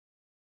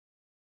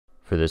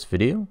For this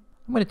video,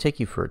 I'm going to take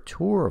you for a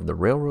tour of the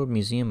Railroad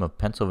Museum of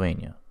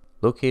Pennsylvania,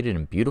 located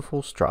in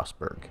beautiful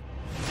Strasburg.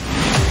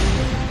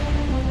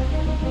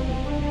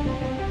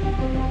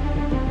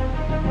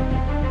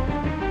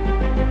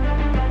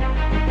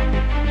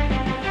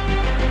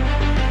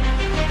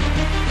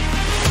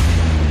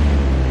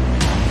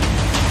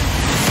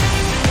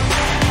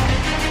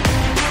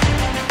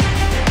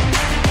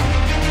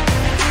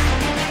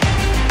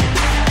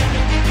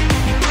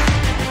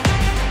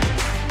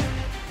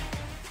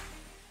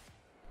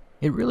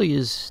 It really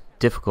is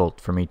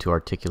difficult for me to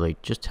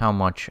articulate just how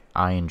much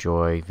I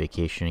enjoy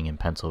vacationing in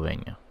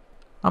Pennsylvania.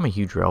 I'm a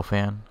huge rail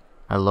fan.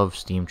 I love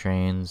steam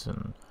trains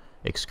and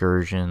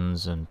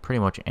excursions and pretty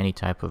much any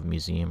type of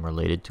museum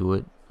related to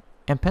it.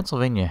 And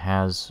Pennsylvania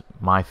has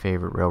my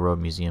favorite railroad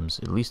museums,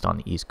 at least on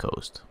the East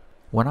Coast.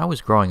 When I was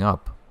growing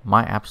up,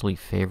 my absolute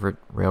favorite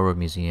railroad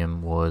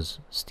museum was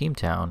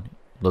Steamtown,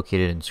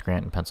 located in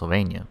Scranton,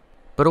 Pennsylvania.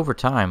 But over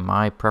time,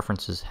 my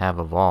preferences have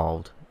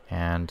evolved,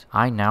 and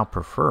I now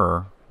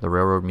prefer the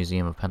Railroad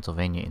Museum of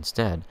Pennsylvania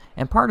instead.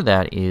 And part of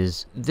that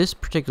is this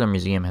particular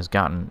museum has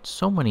gotten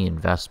so many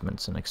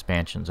investments and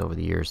expansions over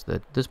the years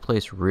that this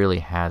place really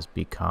has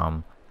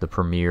become the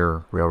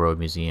premier railroad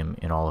museum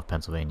in all of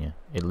Pennsylvania,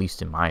 at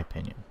least in my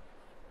opinion.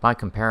 By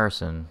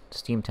comparison,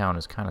 Steamtown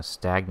is kind of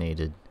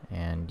stagnated,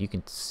 and you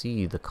can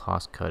see the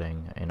cost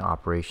cutting in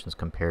operations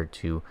compared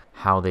to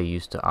how they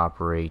used to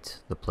operate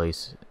the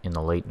place in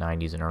the late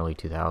 90s and early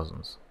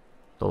 2000s.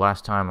 The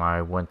last time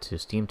I went to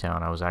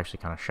Steamtown, I was actually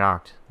kind of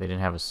shocked. They didn't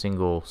have a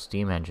single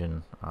steam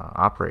engine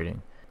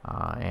operating.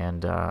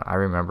 And I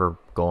remember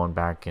going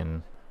back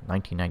in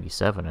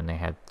 1997, and they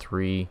had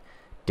 3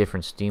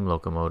 different steam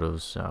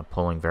locomotives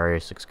pulling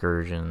various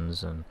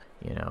excursions and,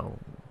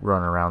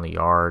 running around the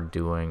yard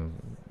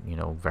doing,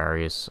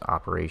 various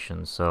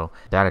operations. So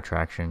that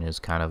attraction is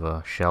kind of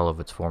a shell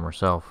of its former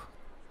self.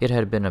 It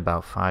had been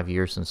about 5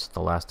 years since the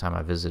last time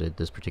I visited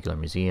this particular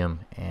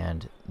museum,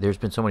 and there's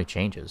been so many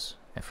changes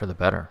for the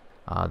better.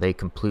 They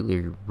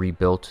completely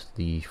rebuilt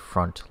the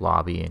front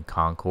lobby and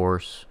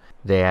concourse.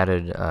 They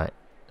added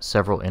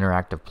several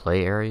interactive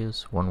play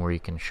areas, one where you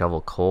can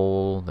shovel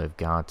coal. They've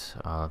got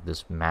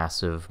this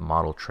massive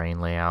model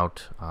train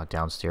layout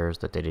downstairs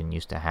that they didn't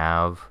used to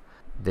have.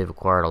 They've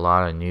acquired a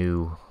lot of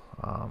new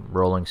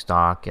rolling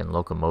stock and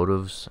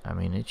locomotives. I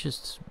mean, it's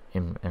just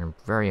a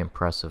very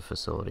impressive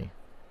facility.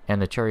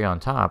 And the cherry on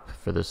top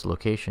for this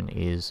location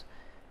is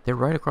they're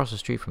right across the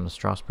street from the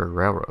Strasburg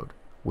Railroad,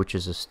 which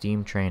is a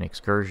steam train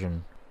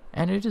excursion,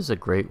 and it is a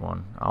great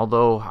one.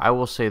 Although I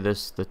will say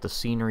this, that the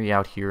scenery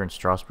out here in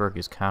Strasburg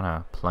is kind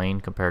of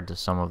plain compared to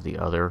some of the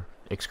other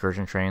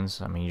excursion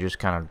trains. I mean, you're just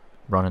kind of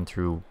running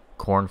through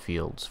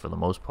cornfields for the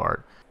most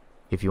part.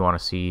 If you want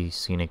to see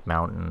scenic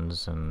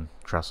mountains and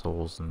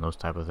trestles and those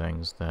type of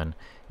things, then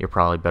you're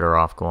probably better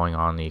off going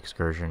on the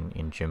excursion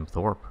in Jim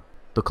Thorpe.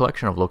 The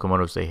collection of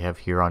locomotives they have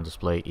here on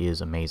display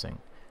is amazing.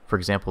 For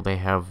example, they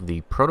have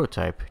the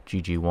prototype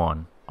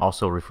GG1,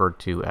 also referred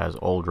to as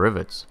old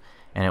rivets,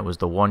 and it was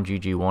the one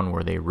GG1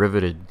 where they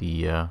riveted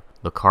the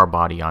car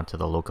body onto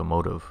the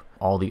locomotive.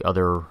 All the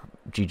other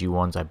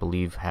GG1s, I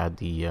believe, had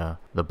the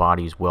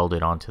bodies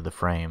welded onto the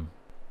frame.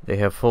 They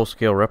have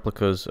full-scale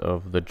replicas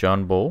of the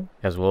John Bull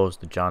as well as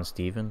the John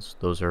Stevens.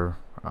 Those are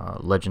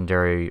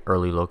legendary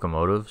early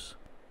locomotives.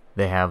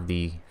 They have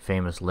the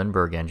famous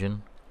Lindbergh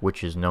engine,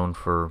 which is known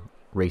for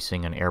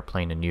racing an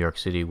airplane in New York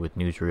City with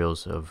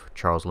newsreels of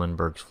Charles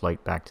Lindbergh's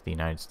flight back to the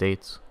United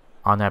States.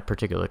 On that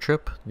particular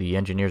trip, the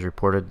engineers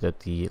reported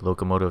that the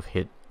locomotive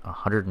hit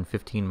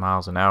 115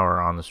 miles an hour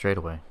on the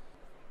straightaway.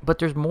 But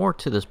there's more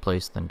to this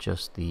place than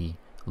just the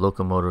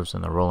locomotives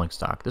and the rolling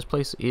stock. This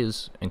place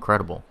is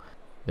incredible.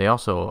 They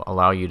also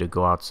allow you to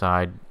go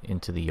outside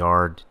into the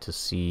yard to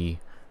see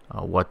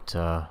what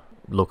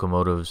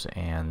locomotives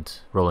and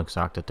rolling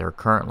stock that they're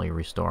currently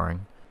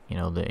restoring.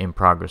 The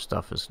in-progress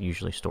stuff is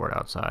usually stored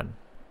outside.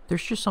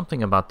 There's just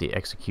something about the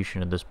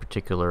execution of this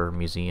particular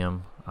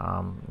museum.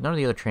 None of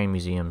the other train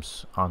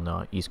museums on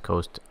the East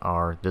Coast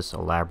are this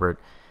elaborate.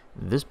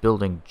 This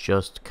building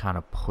just kind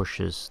of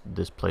pushes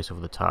this place over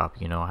the top.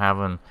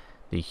 Having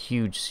the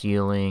huge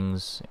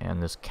ceilings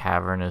and this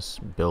cavernous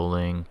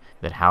building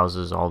that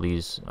houses all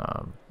these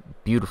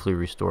beautifully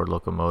restored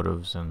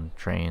locomotives and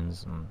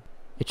trains. And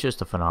it's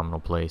just a phenomenal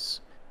place.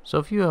 So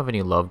if you have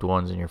any loved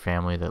ones in your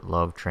family that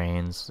love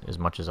trains as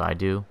much as I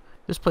do,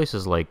 this place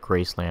is like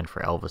Graceland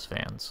for Elvis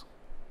fans.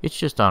 It's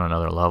just on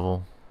another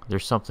level.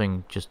 There's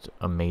something just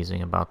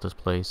amazing about this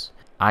place.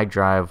 I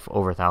drive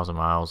over 1,000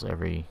 miles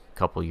every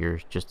couple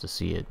years just to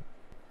see it.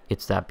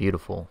 It's that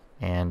beautiful.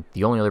 And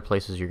the only other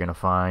places you're going to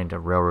find a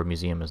railroad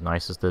museum as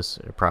nice as this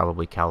are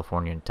probably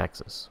California and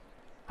Texas.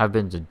 I've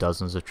been to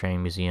dozens of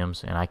train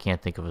museums, and I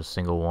can't think of a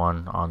single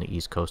one on the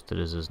East Coast that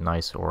is as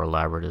nice or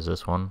elaborate as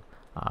this one.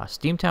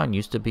 Steamtown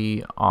used to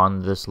be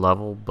on this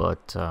level,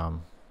 but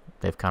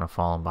they've kind of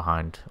fallen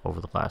behind over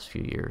the last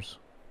few years.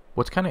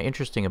 What's kind of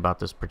interesting about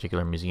this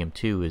particular museum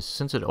too is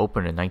since it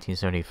opened in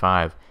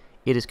 1975,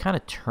 it has kind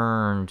of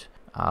turned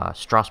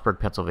Strasburg,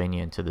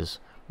 Pennsylvania into this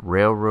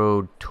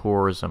railroad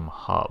tourism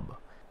hub.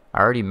 I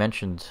already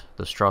mentioned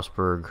the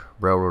Strasburg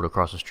Railroad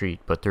across the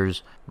street, but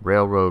there's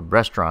railroad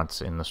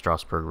restaurants in the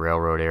Strasburg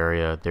Railroad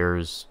area.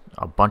 There's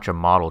a bunch of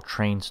model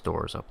train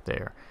stores up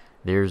there.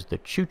 There's the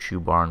Choo Choo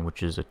Barn,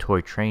 which is a toy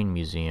train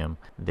museum.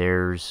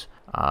 There's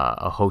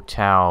a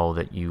hotel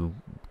that you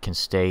can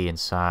stay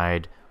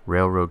inside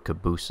railroad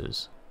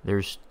cabooses.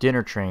 There's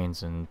dinner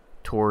trains and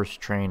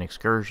tourist train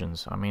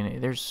excursions. I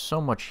mean, there's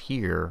so much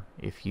here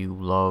if you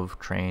love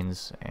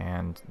trains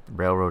and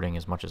railroading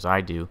as much as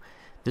I do.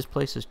 This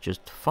place is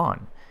just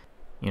fun.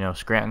 You know,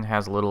 Scranton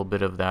has a little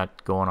bit of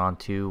that going on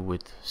too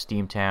with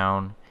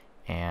Steamtown,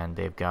 and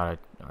they've got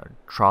a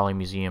trolley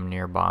museum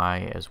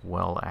nearby, as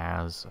well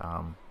as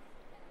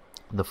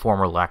the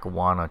former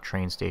Lackawanna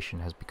train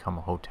station has become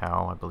a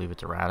hotel. I believe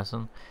it's a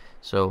Radisson.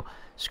 So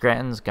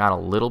Scranton's got a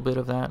little bit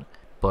of that,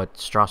 but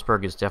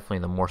Strasburg is definitely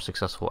the more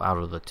successful out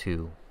of the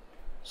two.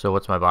 So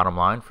what's my bottom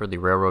line for the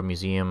Railroad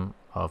Museum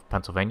of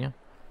Pennsylvania?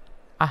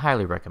 I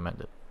highly recommend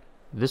it.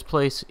 This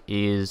place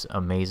is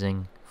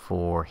amazing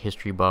for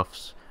history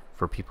buffs,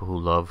 for people who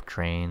love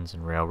trains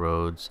and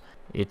railroads.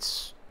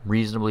 It's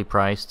reasonably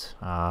priced.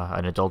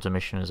 An adult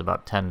admission is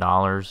about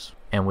 $10.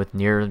 And with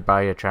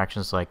nearby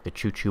attractions like the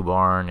Choo Choo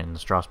Barn and the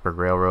Strasburg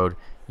Railroad,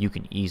 you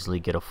can easily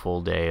get a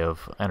full day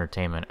of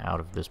entertainment out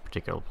of this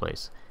particular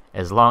place,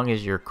 as long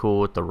as you're cool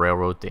with the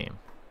railroad theme.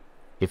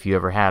 If you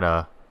ever had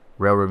a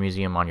railroad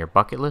museum on your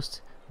bucket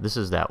list, this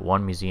is that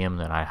one museum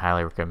that I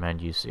highly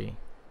recommend you see.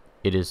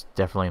 It is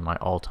definitely my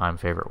all-time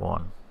favorite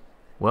one.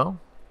 Well,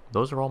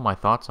 those are all my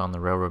thoughts on the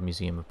Railroad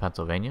Museum of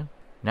Pennsylvania.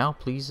 Now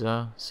please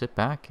sit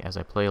back as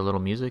I play a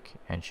little music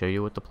and show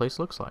you what the place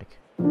looks like.